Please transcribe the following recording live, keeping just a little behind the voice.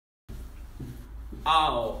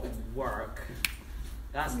Oh, work.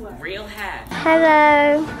 That's real hair.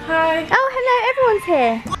 Hello. Hi. Oh, hello. Everyone's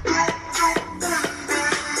here.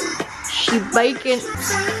 She baking.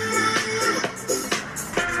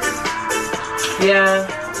 Yeah.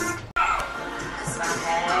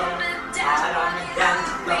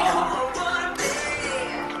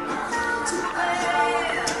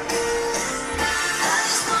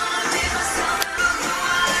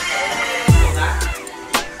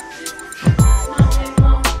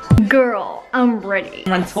 Girl, I'm ready.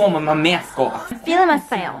 I'm torn with my mask off. I'm feeling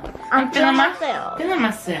myself. I'm feeling myself. I'm feeling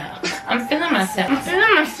myself. I'm feeling myself. I'm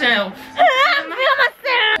feeling myself.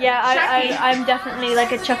 Yeah, I'm definitely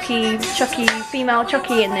like a Chucky, female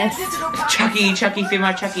Chucky in this. Chucky,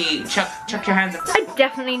 female Chucky. Chuck your hands up. I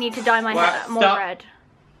definitely need to dye my hair more red.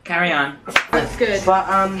 Carry on. That's good. But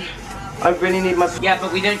I really need my. Yeah,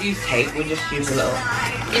 but we don't use tape. We just use a little.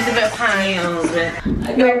 It's a bit funny a little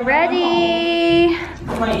bit. We're ready.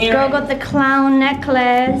 Girl got the clown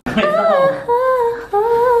necklace.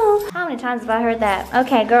 How many times have I heard that?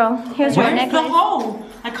 Okay, girl, here's your necklace. Where's the hole?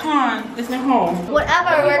 I can't. There's no hole.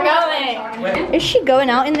 Whatever, we're going. Is she going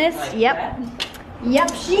out in this? Yep.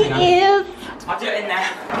 Yep, she is. I'll do it in there.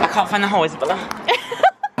 I can't find the hole, Isabella.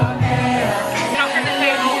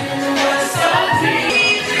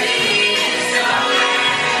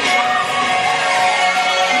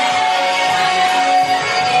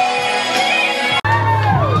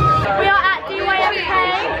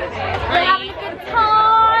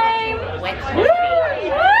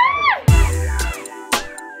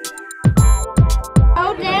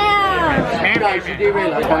 You do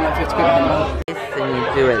realise one of it's good. And you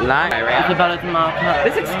do it live. IsabellaDemarko.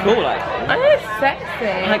 This looks cool, like. Oh, it's sexy.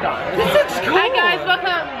 Hi guys. This looks cool. Hi guys,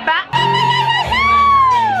 welcome back.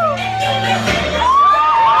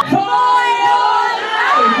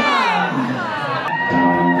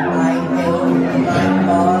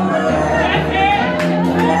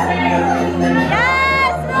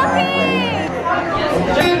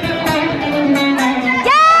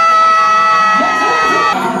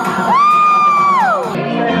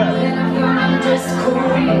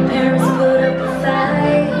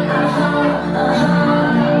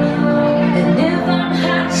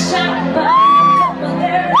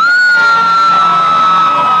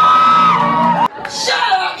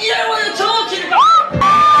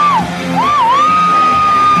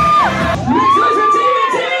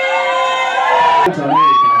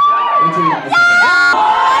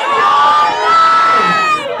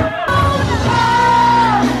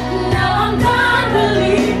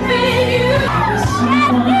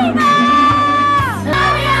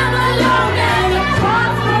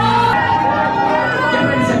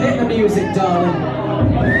 Music, darling.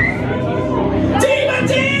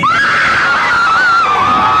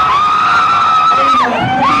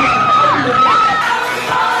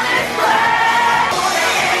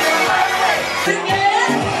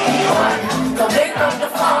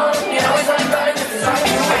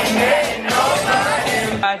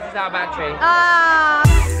 This is our battery.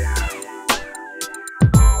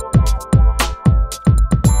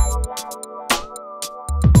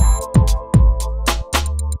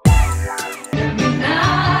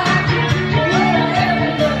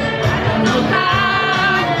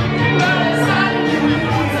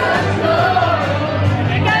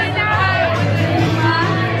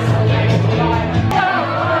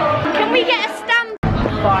 Can we get a stamp?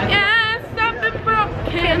 Yeah, something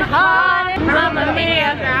broken heart. Mamma mia.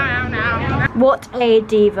 What a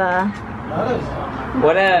diva.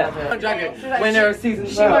 What a... Winner of season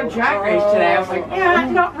 2. She won Drag Race today. I was like, yeah,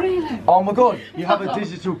 not really. Oh my god, you have a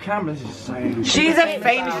digital camera. This is insane. She's a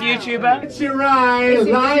famous YouTuber. It's your eyes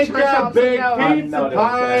like a big pizza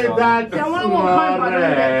pie that's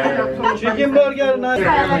chicken burger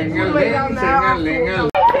night.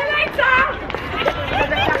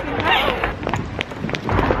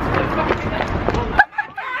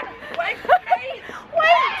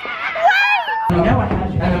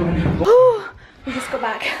 We just got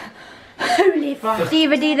back. Holy fuck.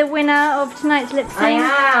 Diva D, the winner of tonight's lip sync. I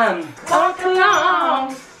am. Walk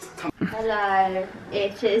along. Hello.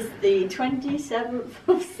 It is the 27th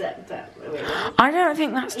of September. I don't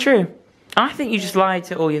think that's true. I think you just lied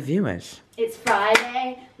to all your viewers. It's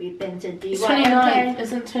Friday. We've been to DYMK. It's 29th,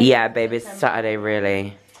 isn't it? Yeah, babe, it's Saturday,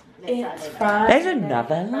 really. It's Friday. There's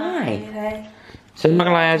another lie. So I'm not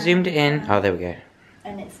gonna lie, I zoomed it in. Oh, there we go.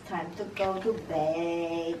 And it's time to go to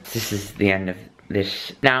bed. This is the end of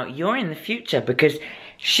this. Now, you're in the future because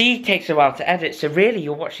she takes a while to edit, so really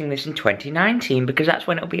you're watching this in 2019 because that's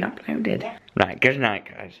when it'll be uploaded. Yeah. Right, good night,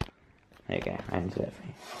 guys. There you go, I ended it for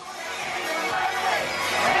you.